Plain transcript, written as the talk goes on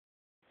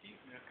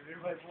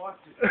Everybody's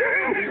watching. I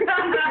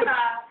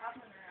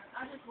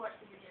just watched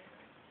the video.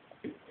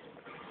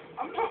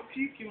 I'm not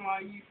puking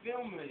while you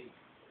film me.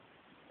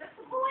 That's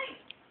the point.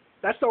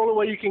 That's the only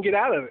way you can get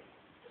out of it.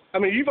 I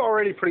mean, you've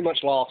already pretty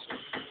much lost.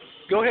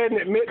 Go ahead and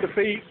admit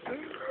defeat.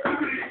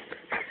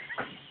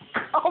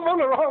 I'm on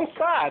the wrong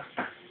side.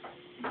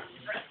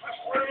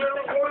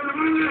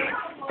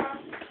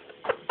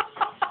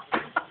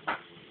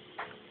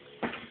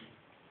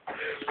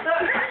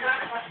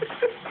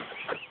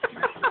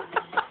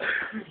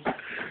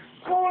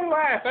 Go on,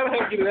 laugh. That'll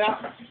help get it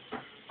out.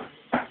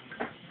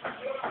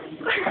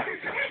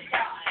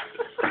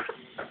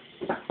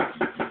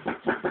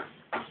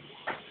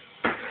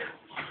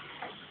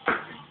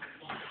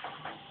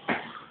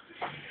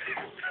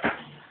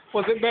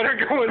 Was it better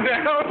going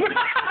down? Oh,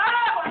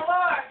 my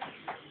Lord.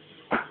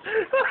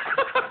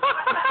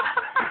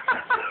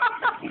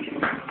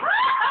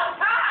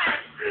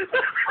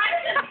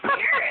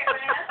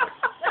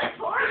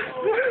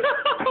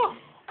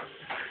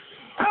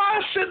 I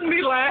shouldn't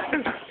be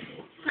laughing.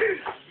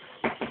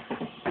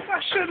 I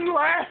shouldn't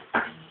laugh. I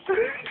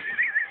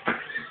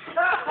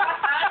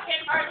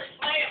can hardly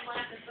play him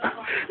laughing so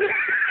much.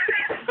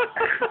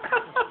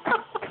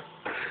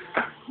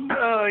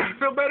 You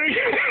feel better?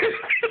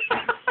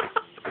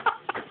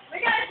 We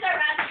gotta start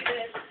asking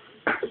this.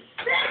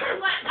 This is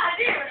what I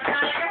do when I'm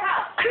not at your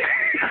house.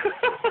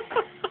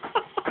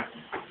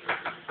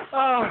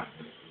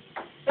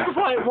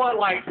 It was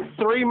like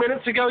 3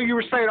 minutes ago you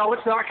were saying, oh,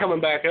 it's not coming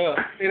back up.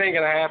 It ain't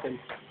gonna happen.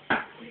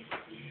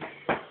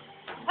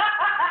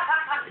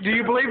 Do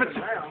you believe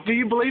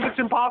it's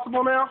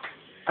impossible now?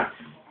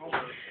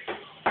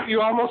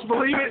 You almost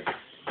believe it?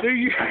 Do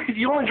you?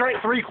 You only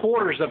drank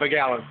 3/4 of a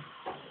gallon.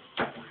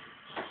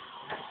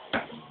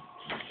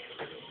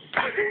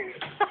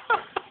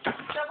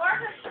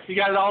 You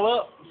got it all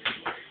up?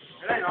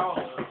 It ain't all.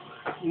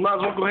 You might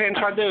as well go ahead and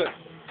try to do it.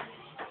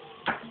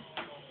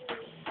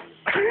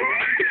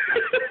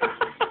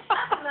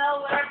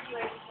 No, whatever you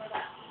ate for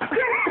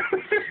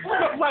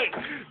that. Like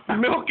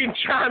milk and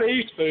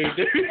Chinese food,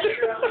 dude.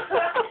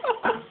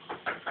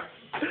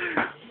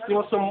 You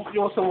want some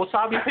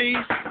wasabi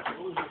peas?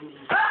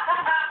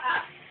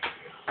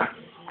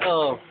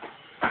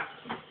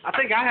 I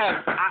think I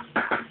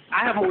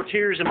have more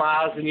tears in my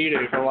eyes than you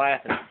do from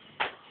laughing.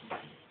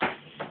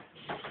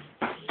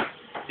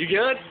 You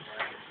good?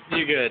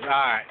 You good. All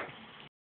right.